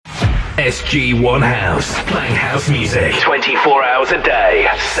SG1 House, playing house music 24 hours a day,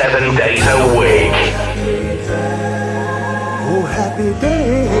 7 days a week. Oh, happy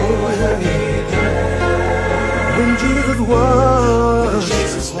day when Jesus was.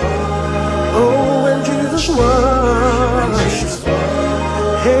 Oh, when Jesus was.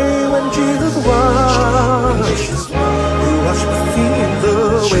 Hey, when Jesus was. He washed my feet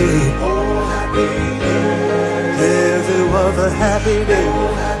away. Yes, it was a happy day.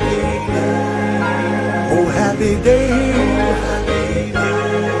 Oh, happy day.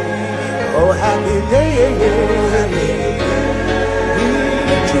 Oh, happy day.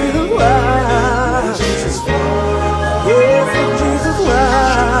 Jesus was. Yes, Jesus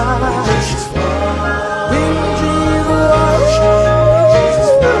was. When Jesus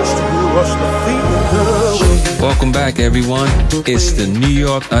washed the feet away. Welcome back, everyone. It's the New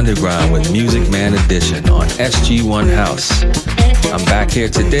York Underground with Music Man Edition on SG1 House. I'm back here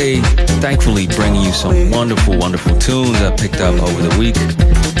today, thankfully bringing you some wonderful, wonderful tunes I picked up over the week.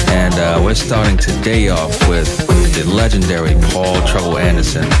 And we're starting today off with the legendary Paul Trouble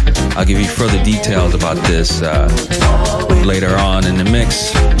Anderson. I'll give you further details about this later on in the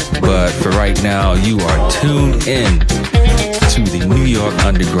mix. But for right now, you are tuned in to the New York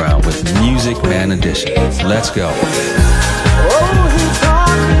Underground with Music Man Edition. Let's go.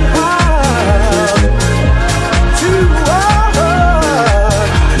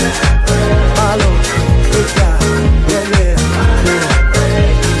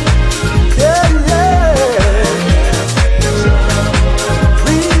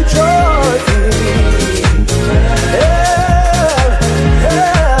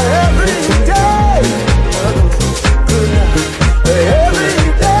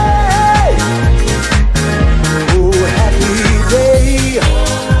 Happy day.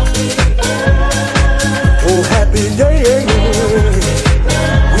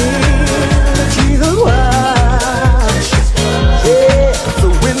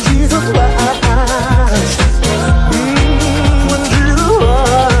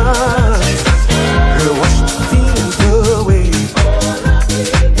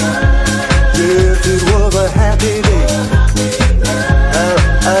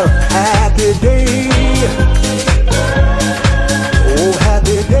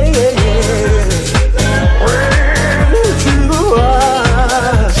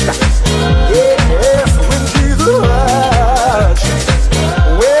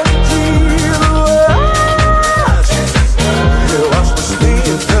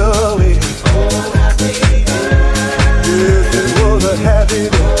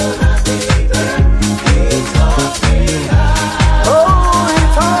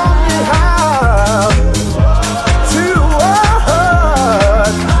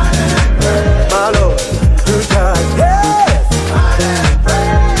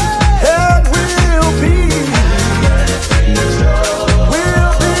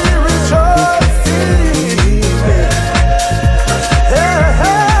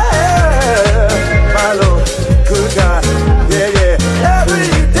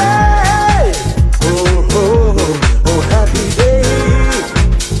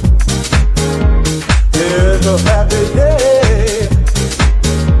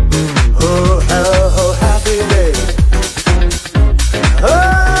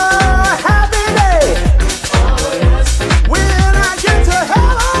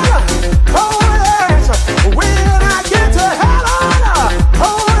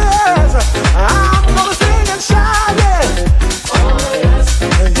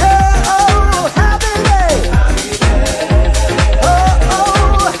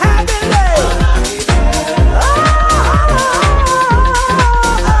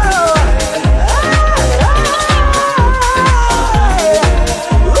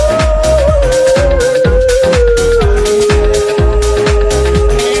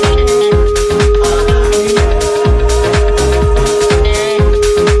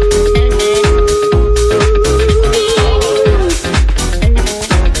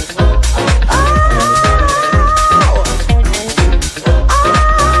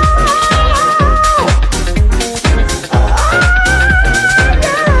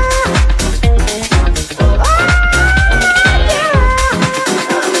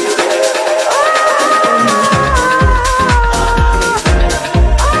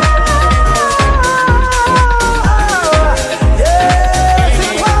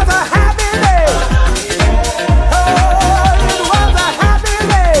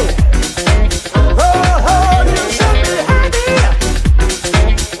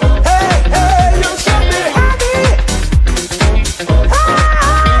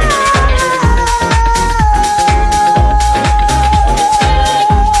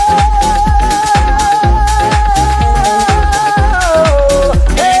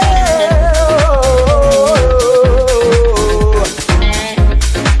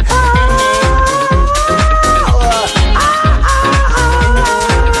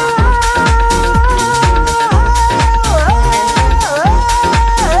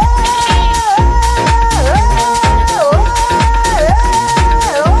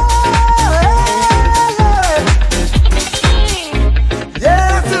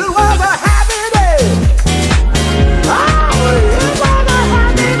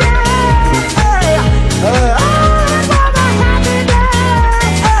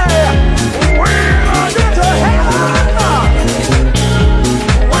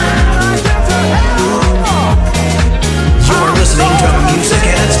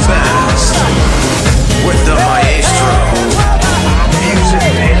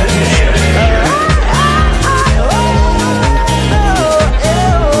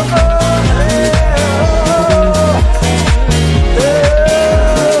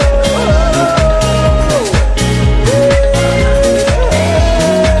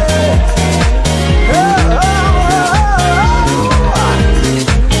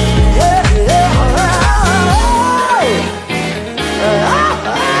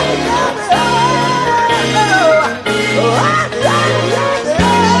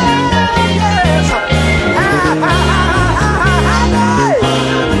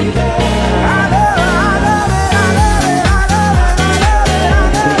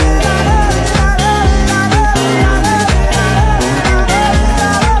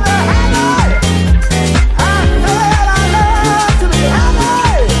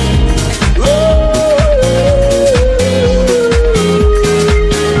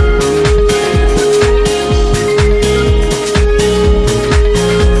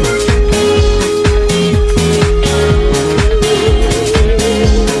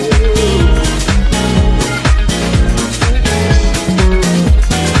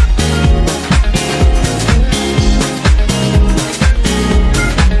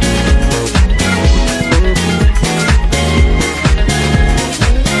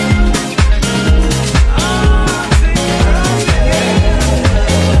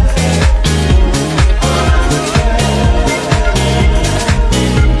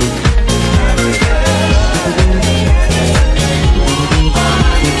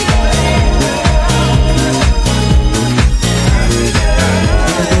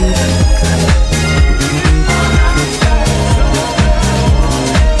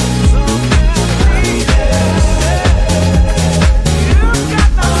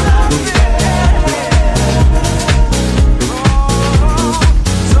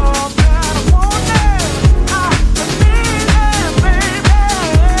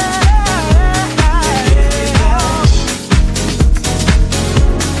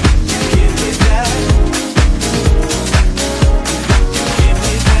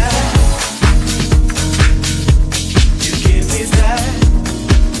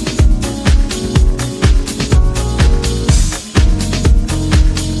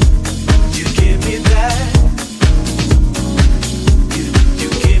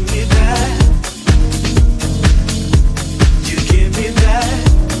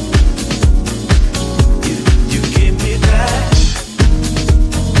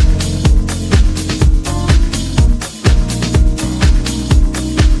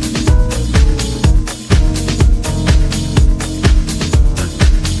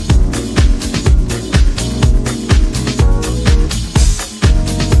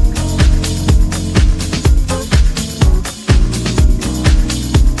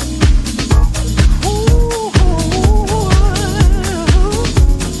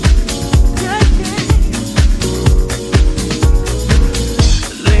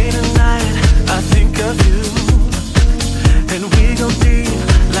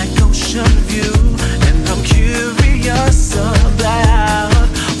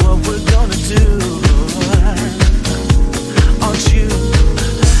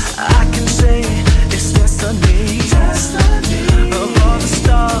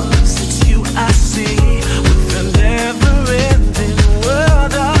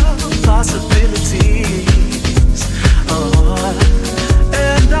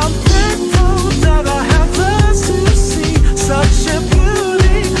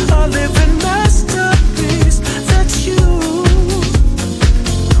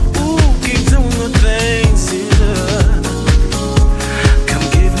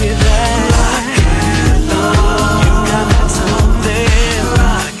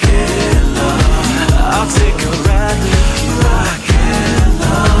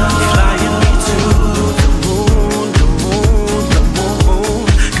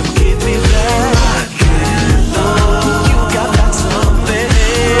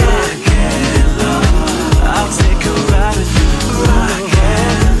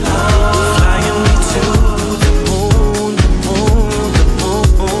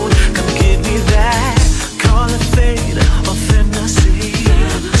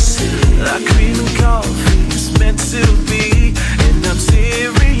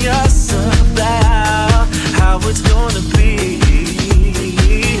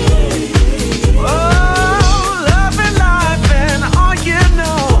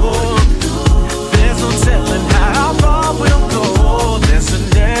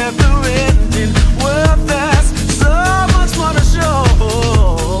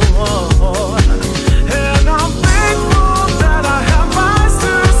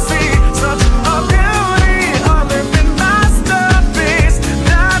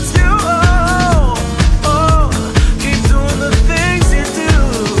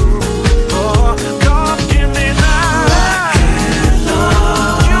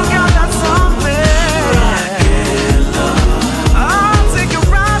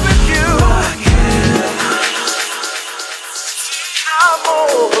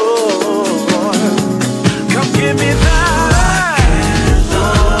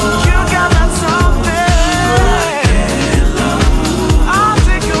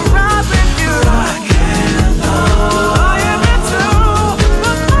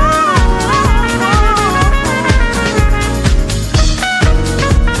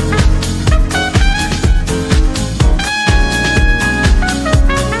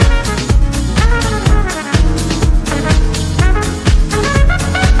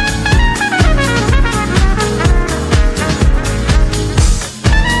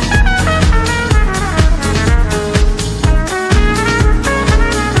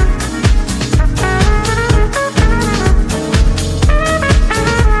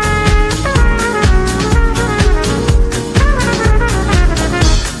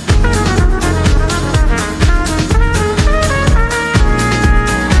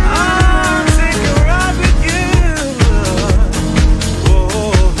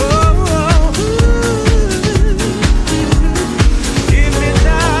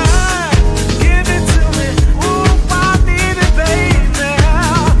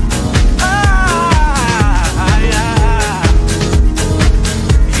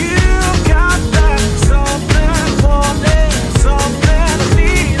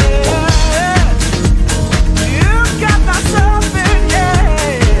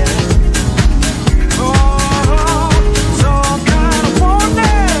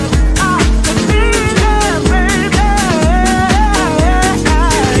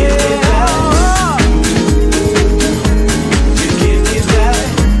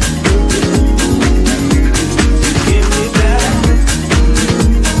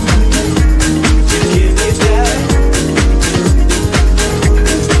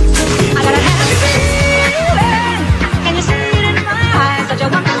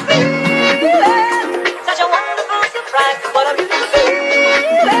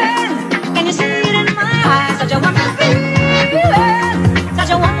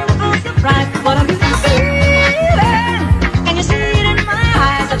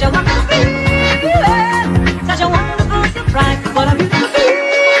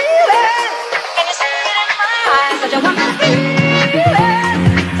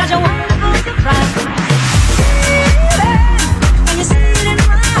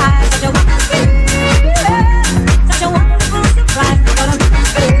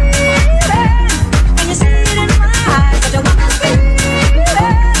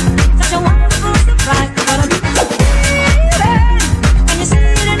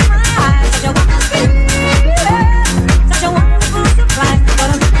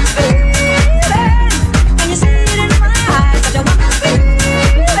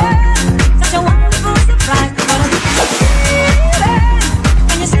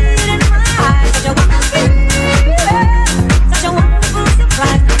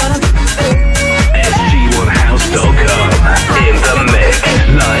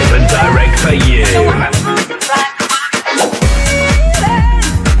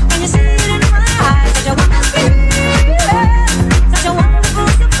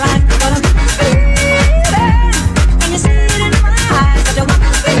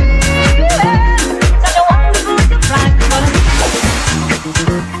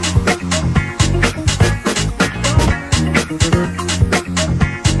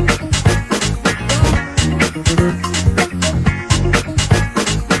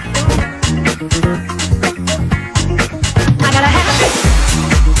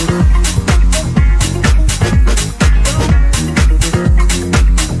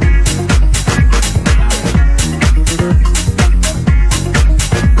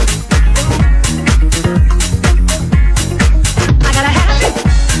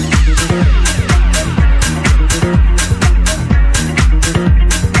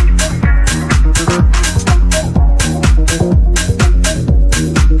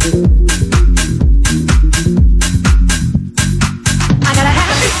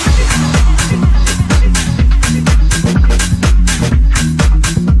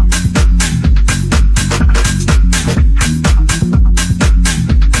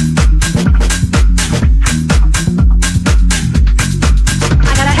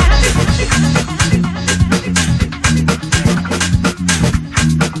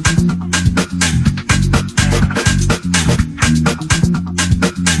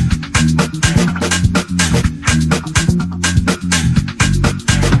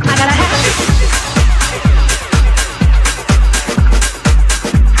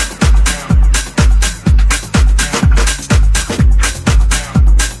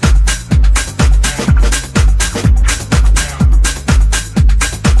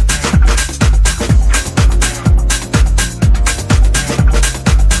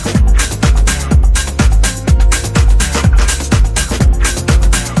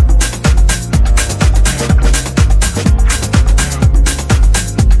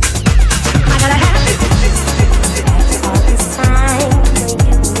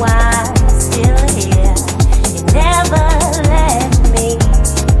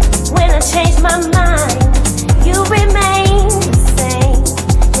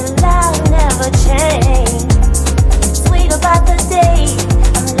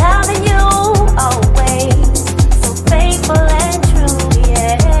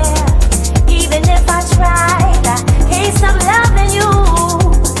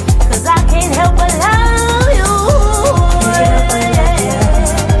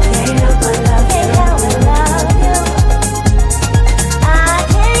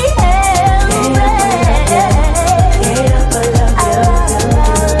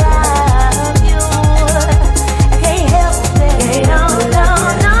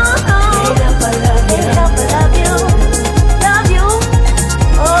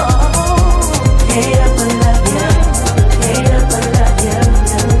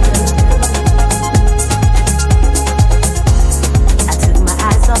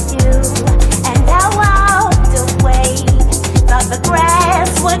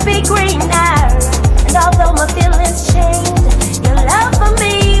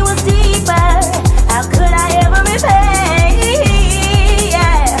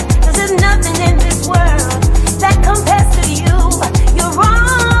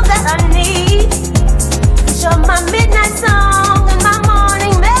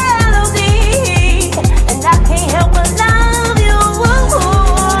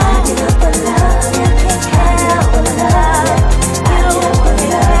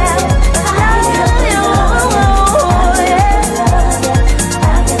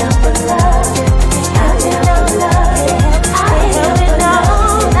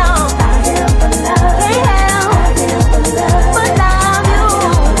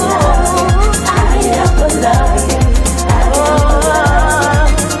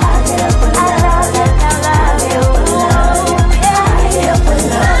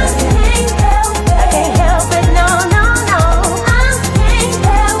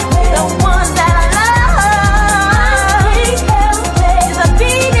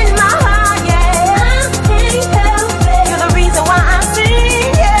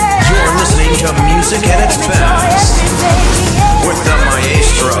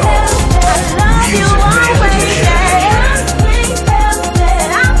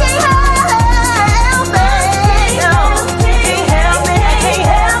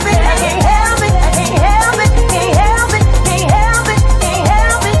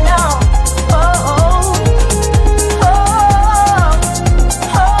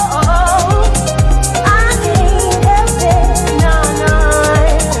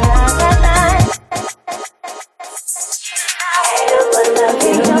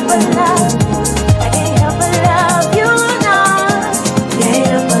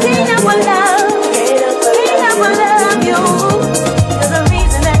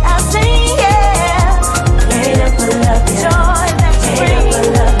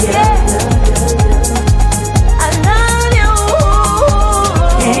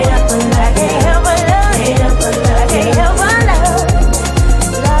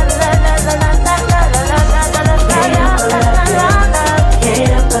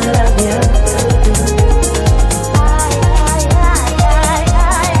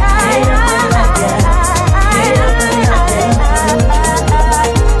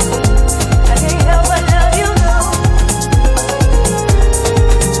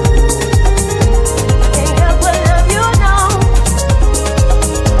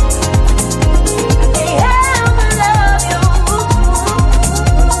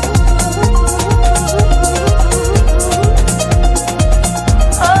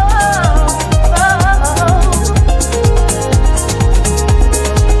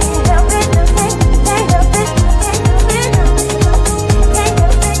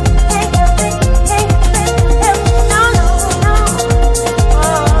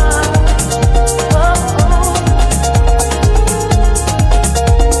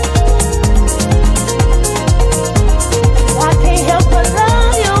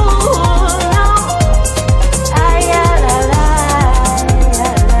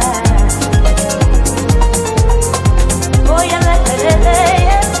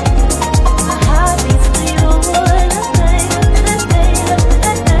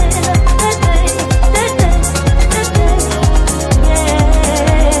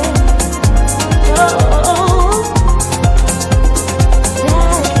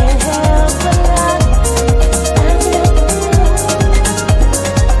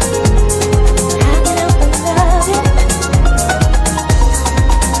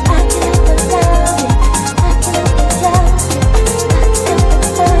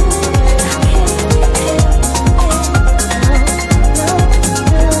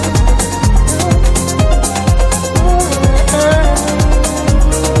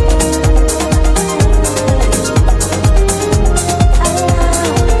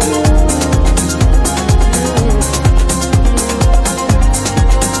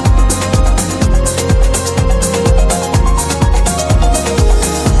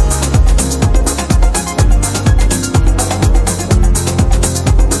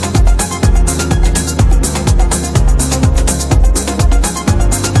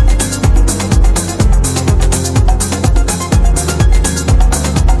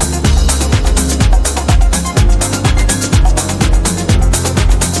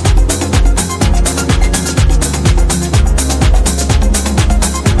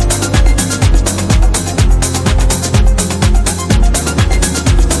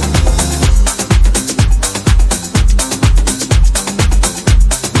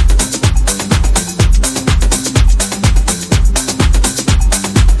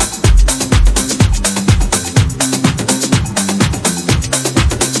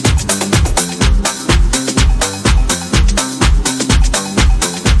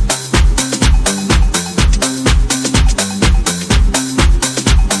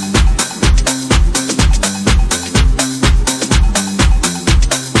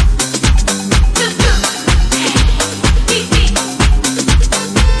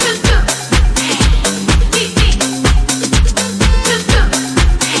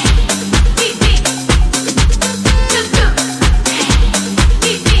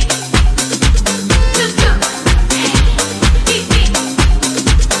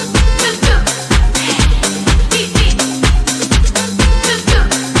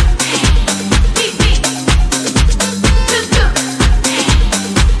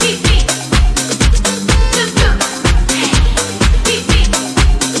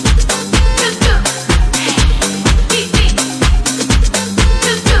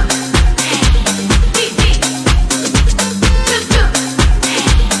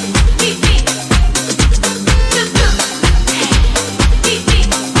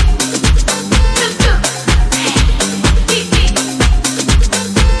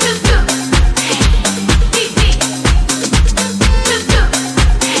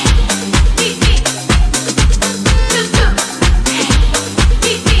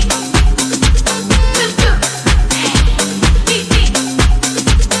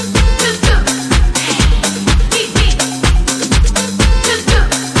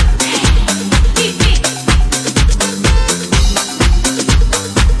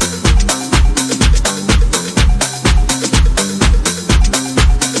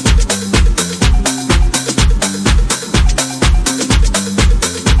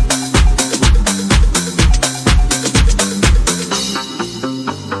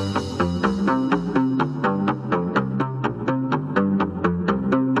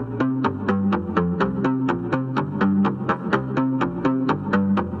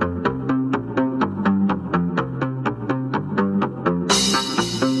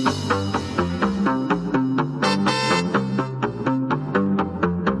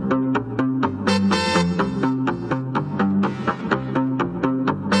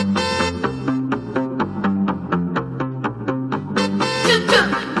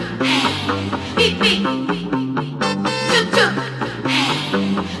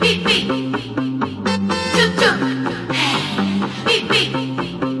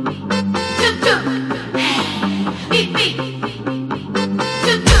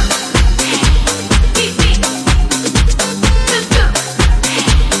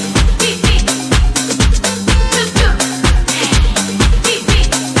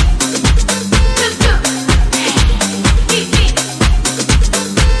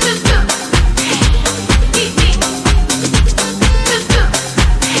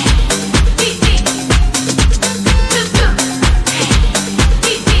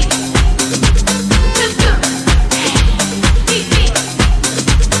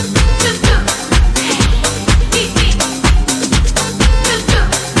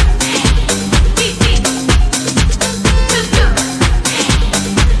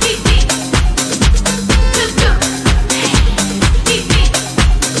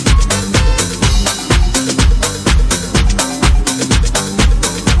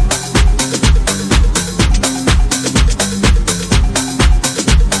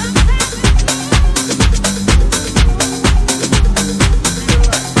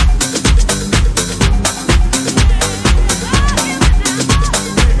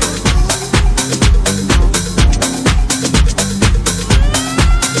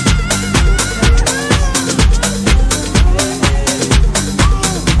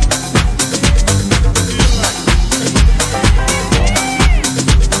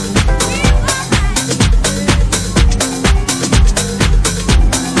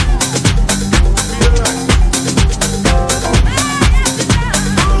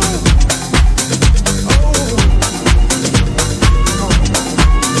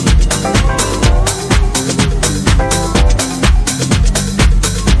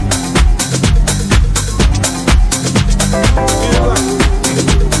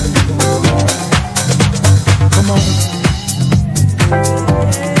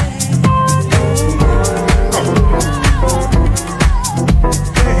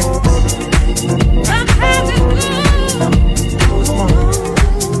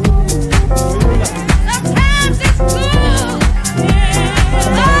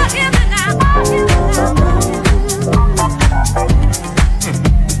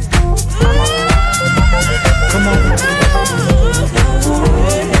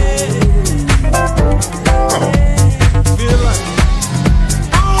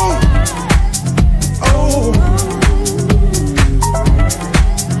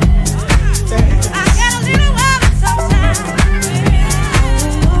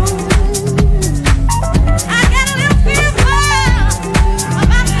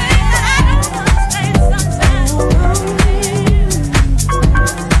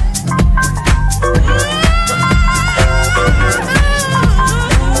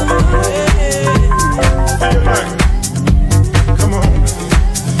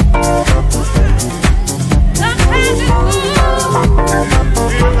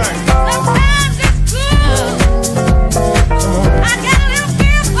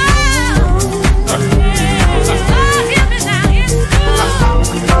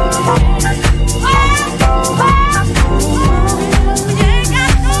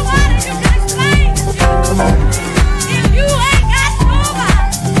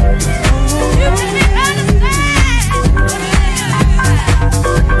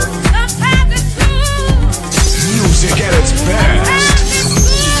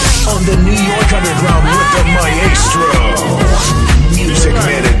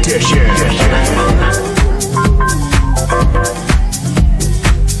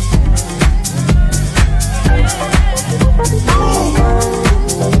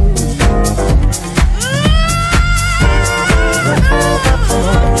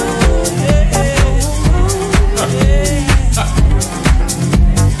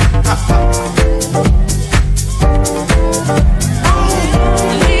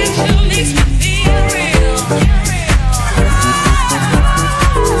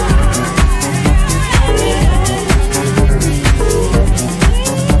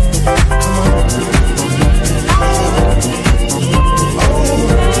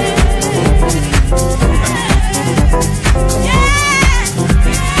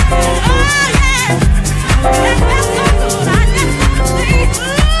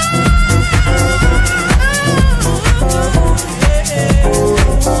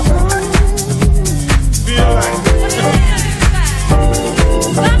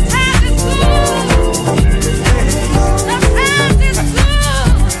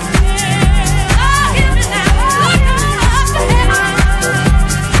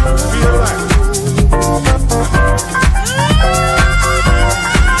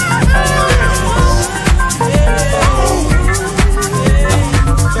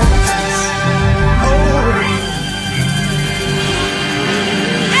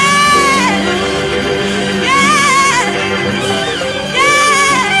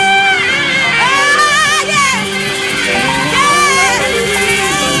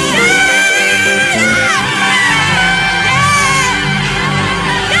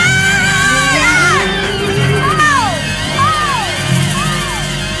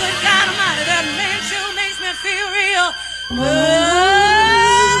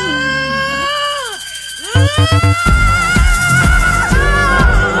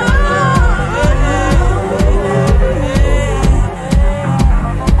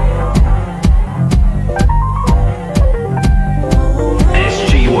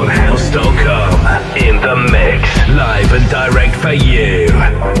 for you.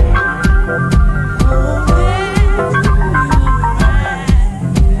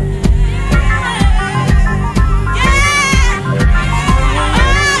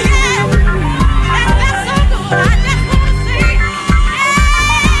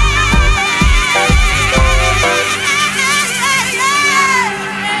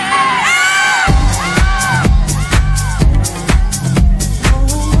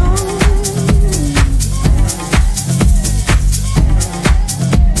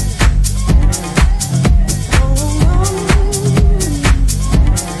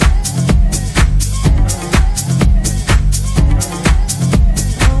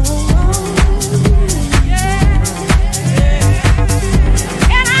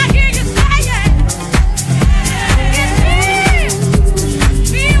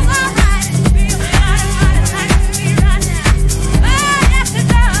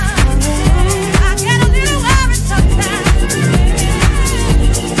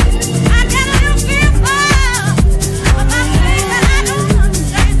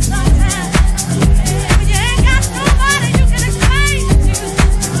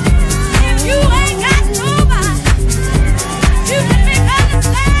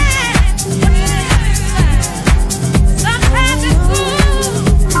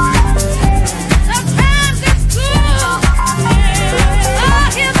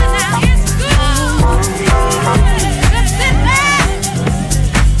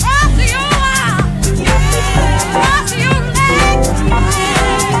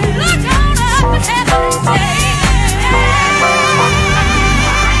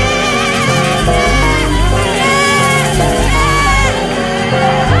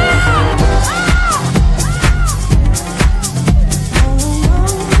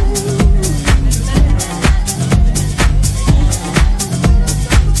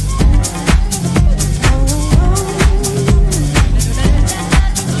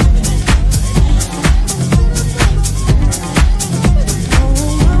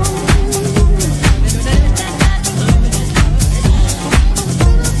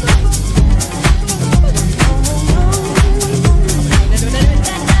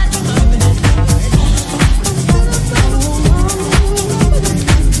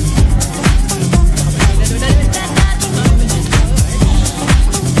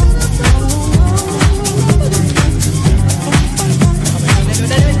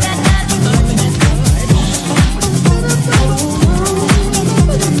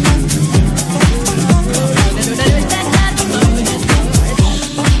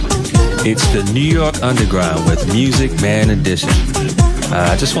 It's the New York Underground with Music Man Edition.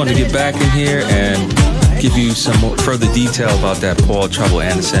 I just wanted to get back in here and give you some more further detail about that Paul Trouble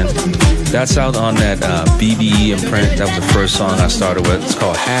Anderson. That's out on that BBE imprint. That was the first song I started with. It's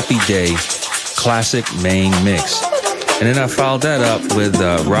called Happy Day Classic Main Mix. And then I followed that up with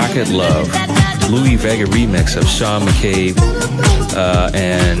Rocket Love, Louis Vega remix of Sean McCabe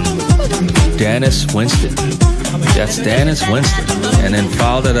and Dennis Winston. That's Dennis Winston. And then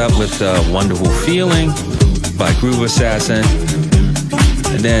followed it up with Wonderful Feeling by Groove Assassin.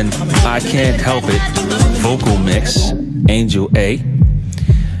 And then I Can't Help It, vocal mix, Angel A.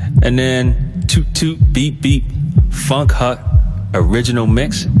 And then Toot Toot Beep Beep, Funk Hut, original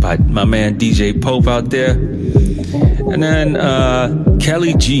mix by my man DJ Pope out there. And then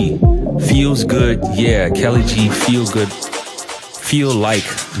Kelly G, Feels Good, yeah, Kelly G, Feel Good, Feel Like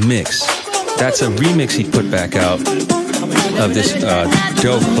mix. That's a remix he put back out of this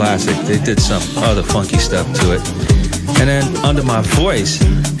dope classic. They did some other funky stuff to it. And then Under My Voice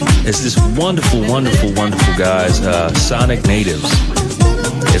is this wonderful, wonderful, wonderful guys, Sonic Natives.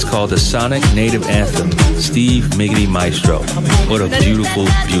 It's called the Sonic Native Anthem, Steve Miggity Maestro. What a beautiful,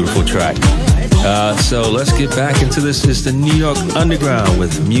 beautiful track. So let's get back into this. It's the New York Underground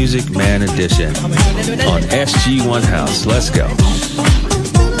with Music Man Edition on SG1 House. Let's go.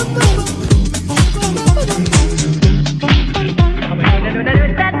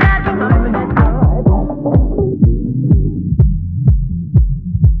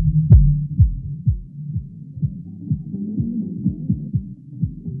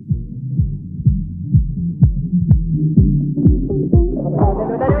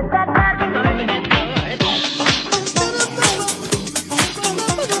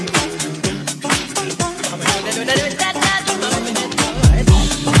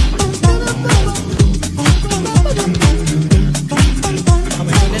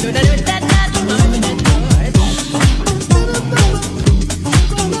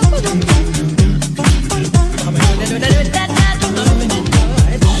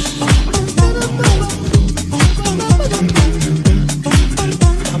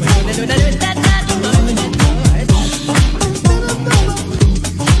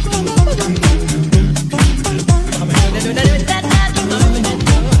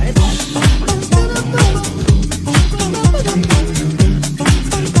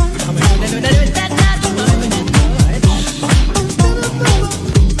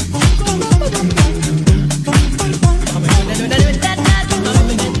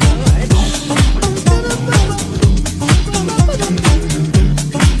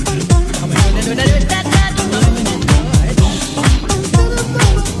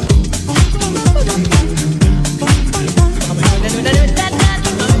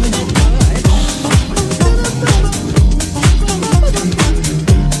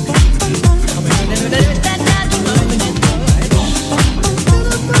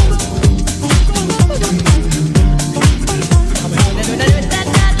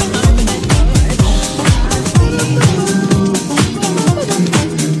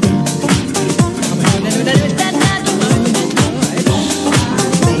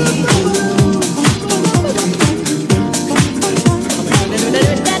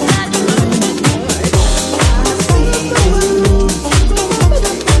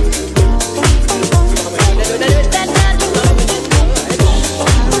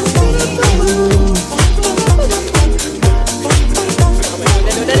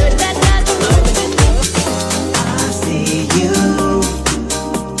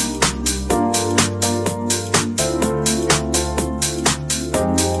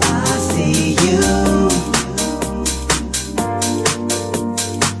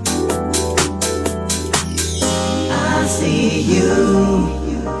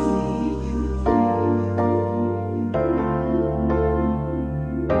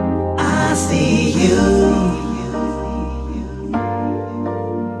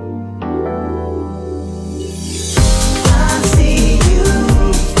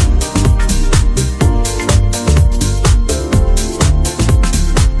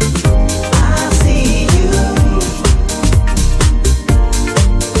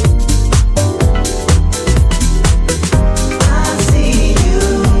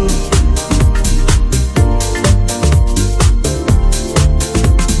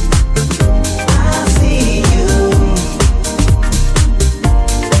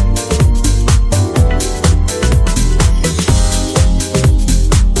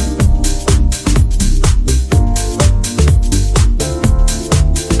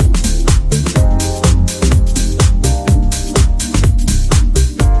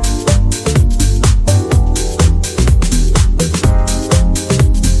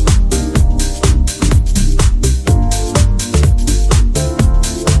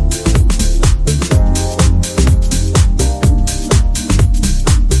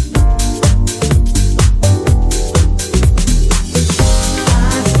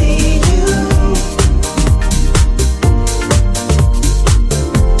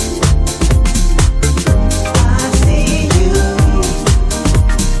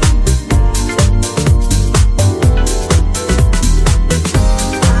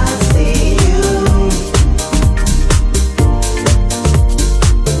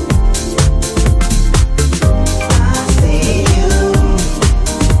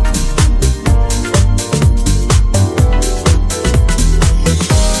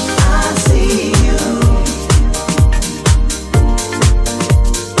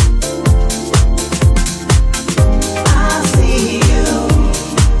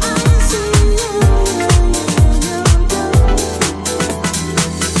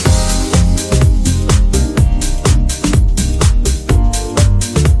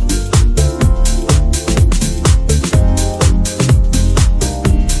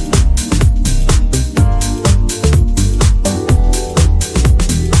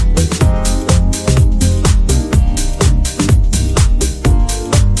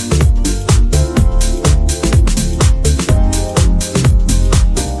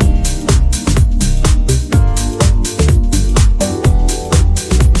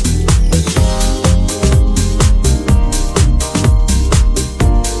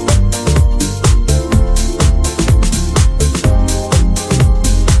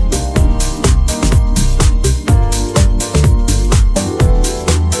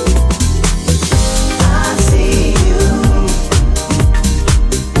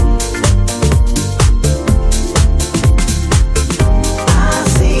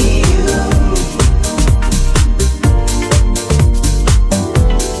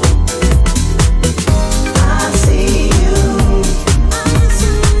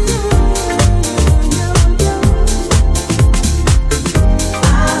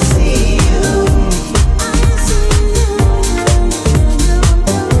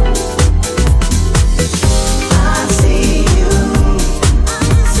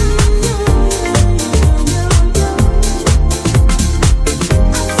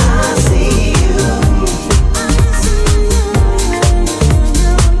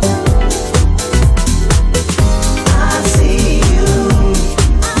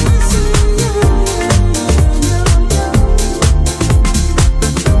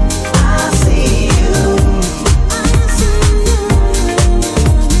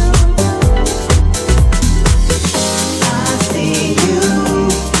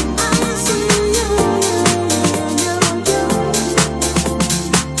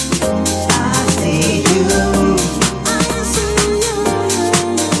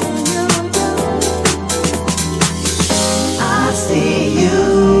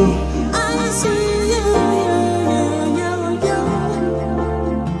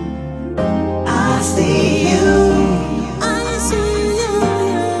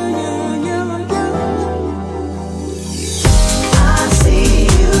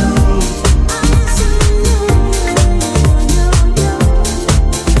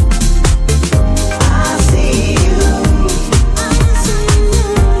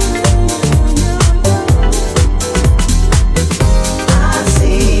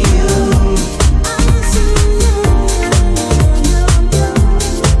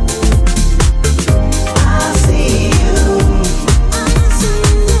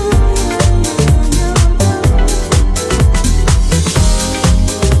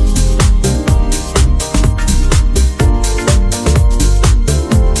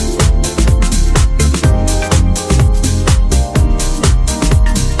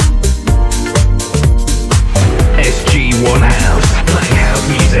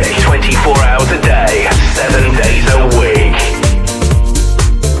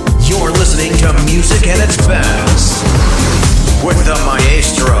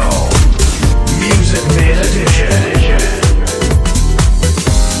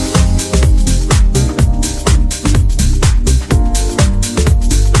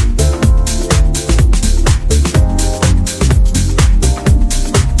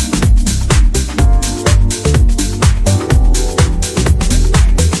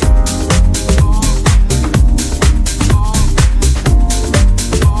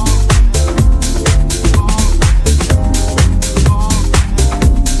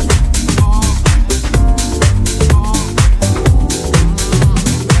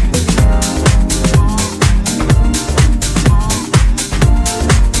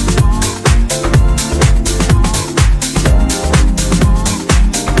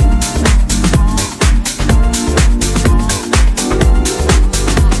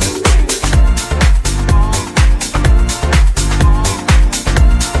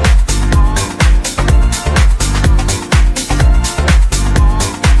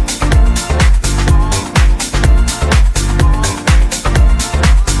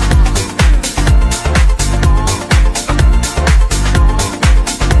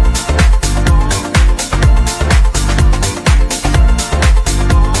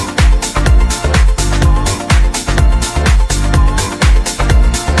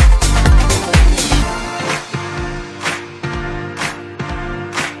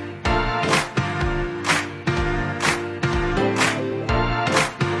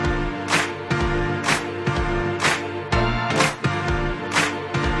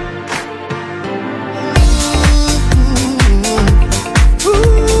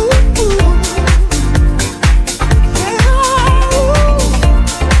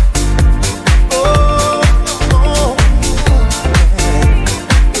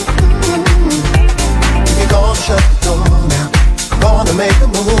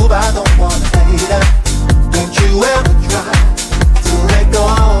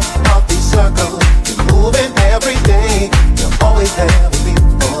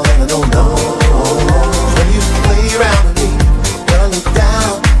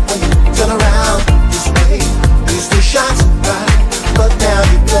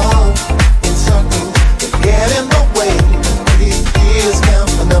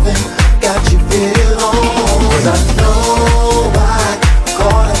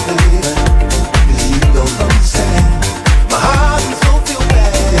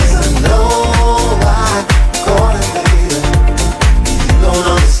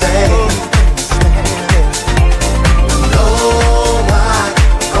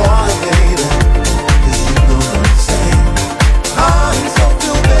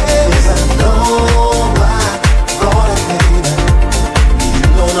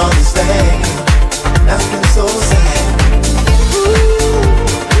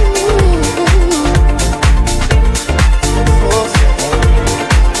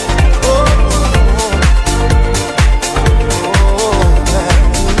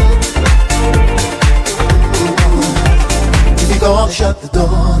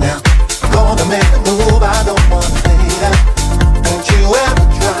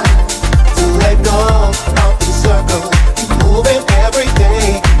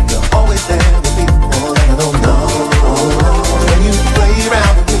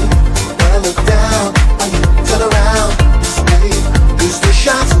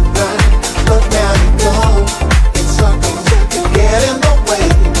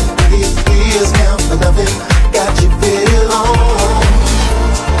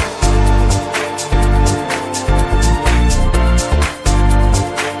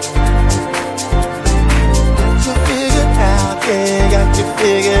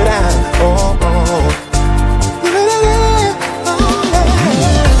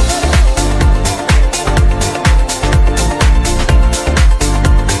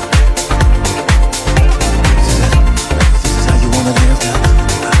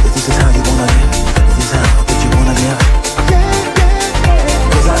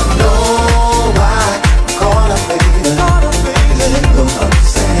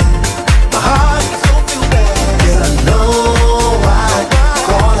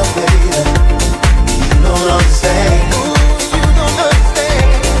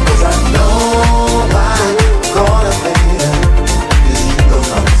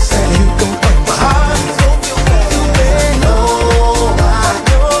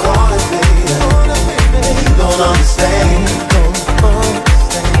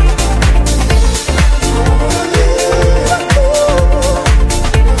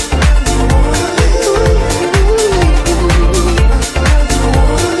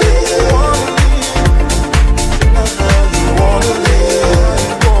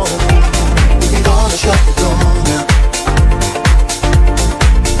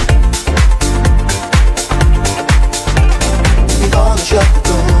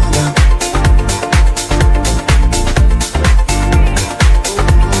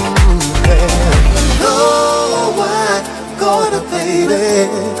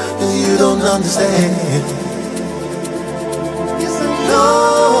 understand. Yes, I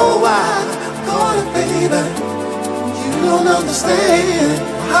know I caught it, baby. You don't understand.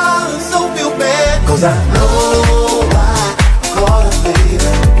 I so feel bad, 'cause I know I caught it,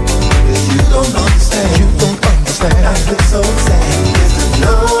 baby. Yes, you don't understand. You don't understand. I feel so sad. Yes, I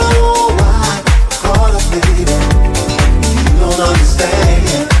know I caught it, baby. You don't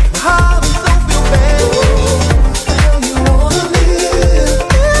understand. I so feel bad. How you wanna live?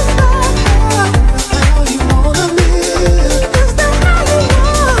 Is that how you wanna live? Is that how you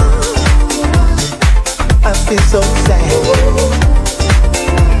want? I feel so sad.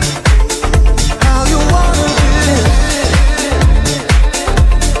 How you wanna live?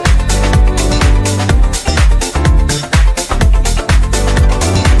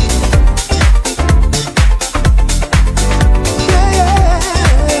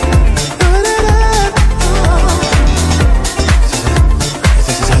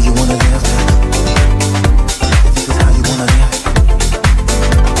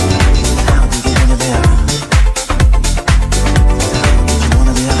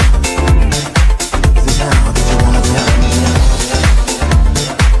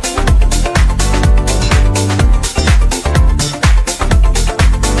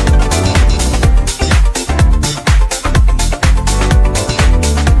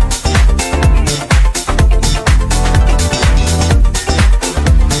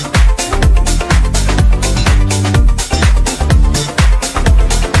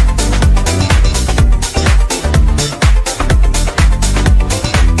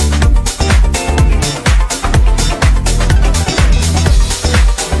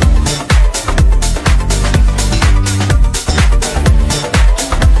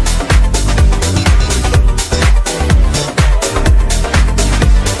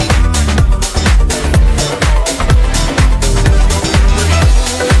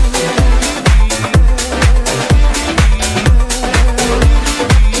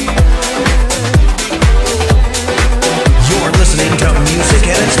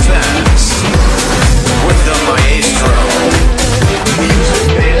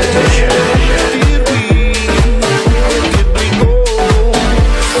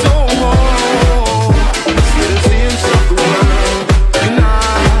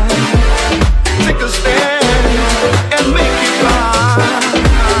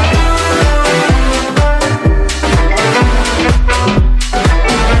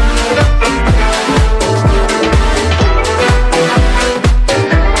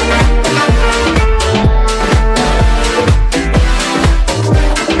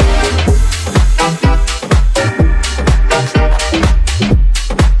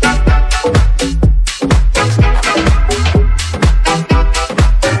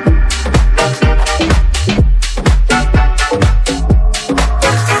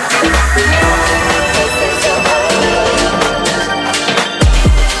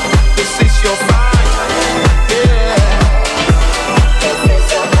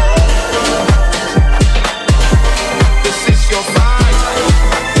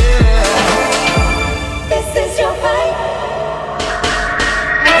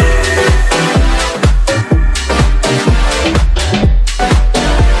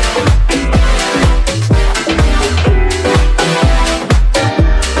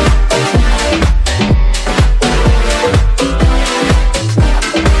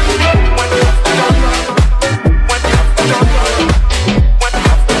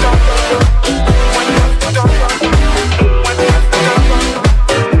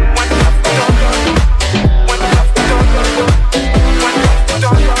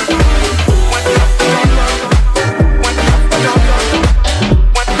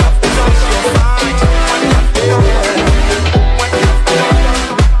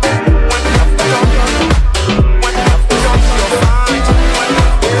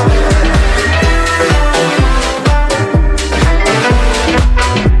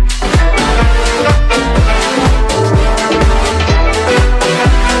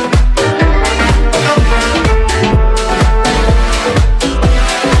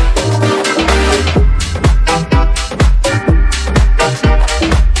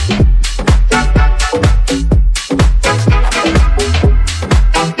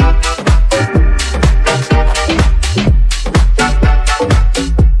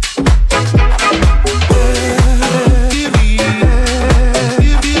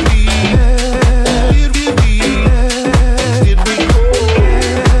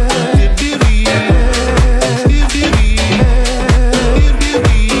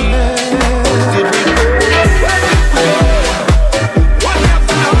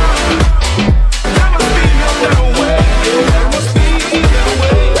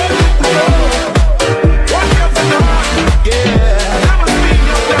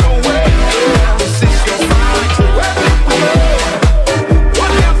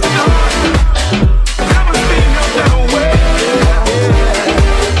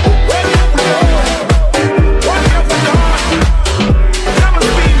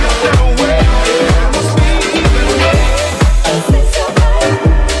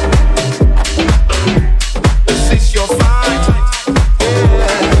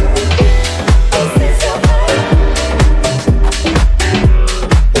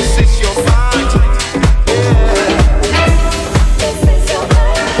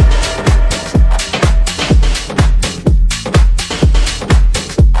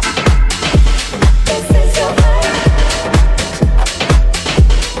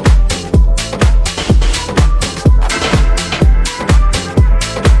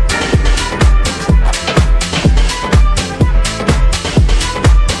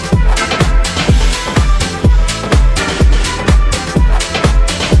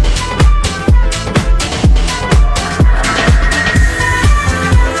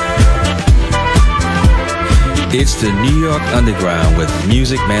 the New York Underground with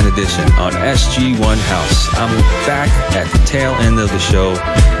Music Man Edition on SG1 House. I'm back at the tail end of the show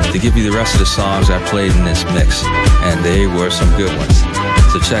to give you the rest of the songs I played in this mix, and they were some good ones.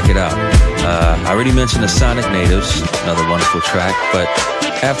 So check it out. I already mentioned the Sonic Natives, another wonderful track, but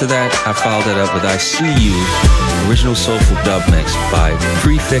after that, I followed it up with I See You, original soulful dub mix by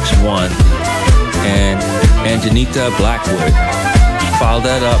Prefix One and Janita Blackwood. Followed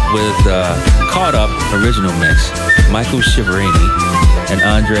that up with Caught Up, original mix, Michael Shiverini and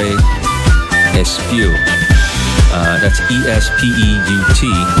Andre Espeut. That's E-S-P-E-U-T.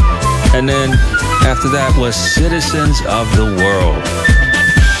 And then after that was Citizens of the World,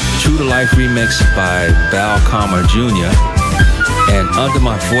 True to Life remix by Val Calmer Jr. And Under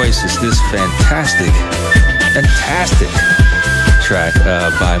My Voice is this fantastic track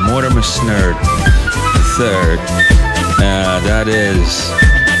by Mortimer Snerd III. That is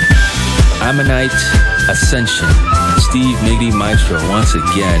Ammonite Ascension, Steve Miggy Maestro once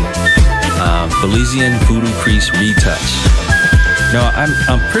again, Belizean Voodoo Priest Retouch. Now,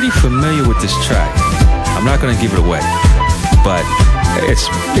 I'm pretty familiar with this track. I'm not going to give it away, but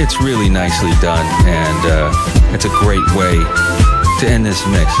it's really nicely done, and it's a great way to end this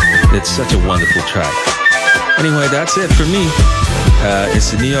mix. It's such a wonderful track. Anyway, that's it for me. It's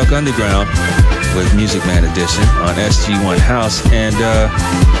the New York Underground with Music Man Edition on SG1 House, and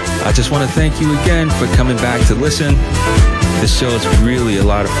I just want to thank you again for coming back to listen. This show is really a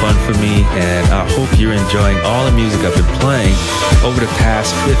lot of fun for me, and I hope you're enjoying all the music I've been playing over the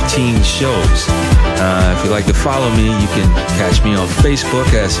past 15 shows. If you'd like to follow me, you can catch me on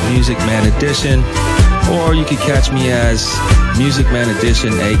Facebook as Music Man Edition, or you can catch me as Music Man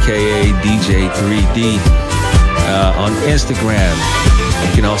Edition, aka DJ3D, on Instagram.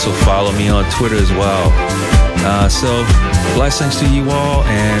 You can also follow me on Twitter as well. So blessings to you all,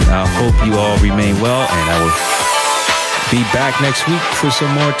 and I hope you all remain well, and I will be back next week for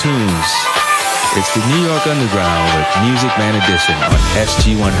some more tunes. It's the New York Underground with Music Man Edition on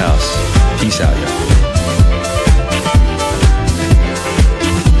SG1 House. Peace out, y'all.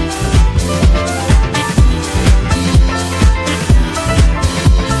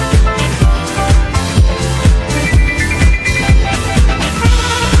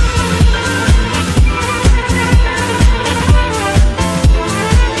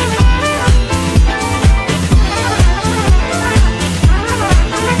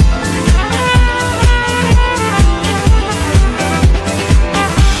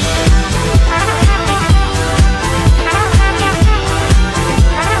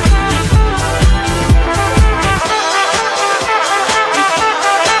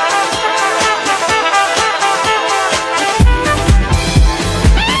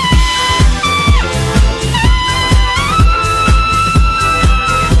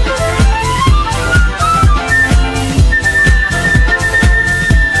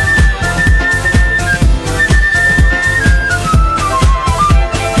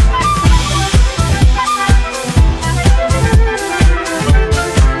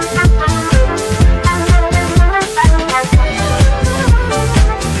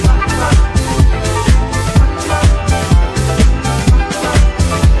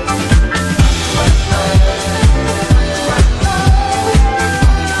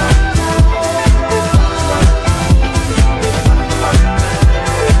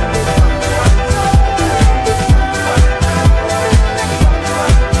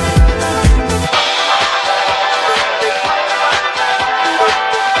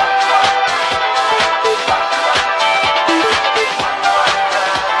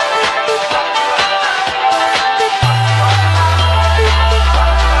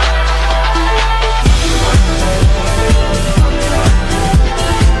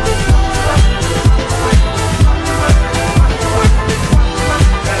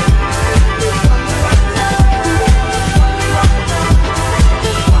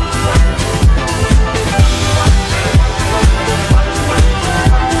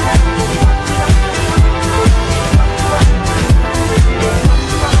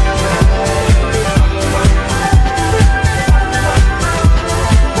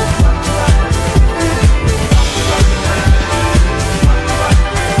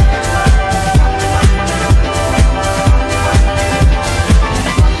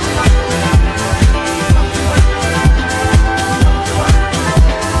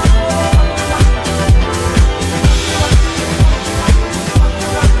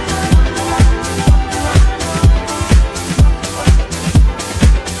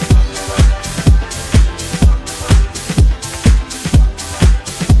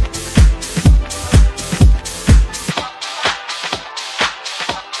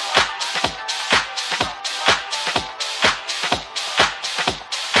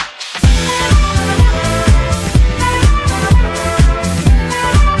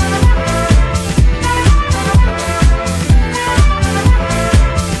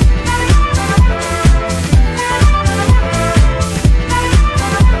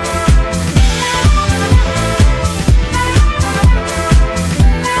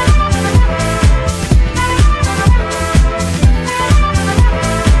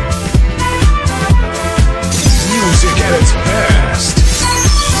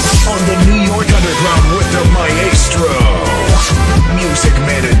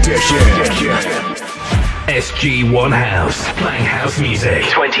 SG1 House. Playing house music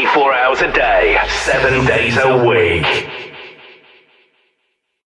 24 hours a day, 7 days a week.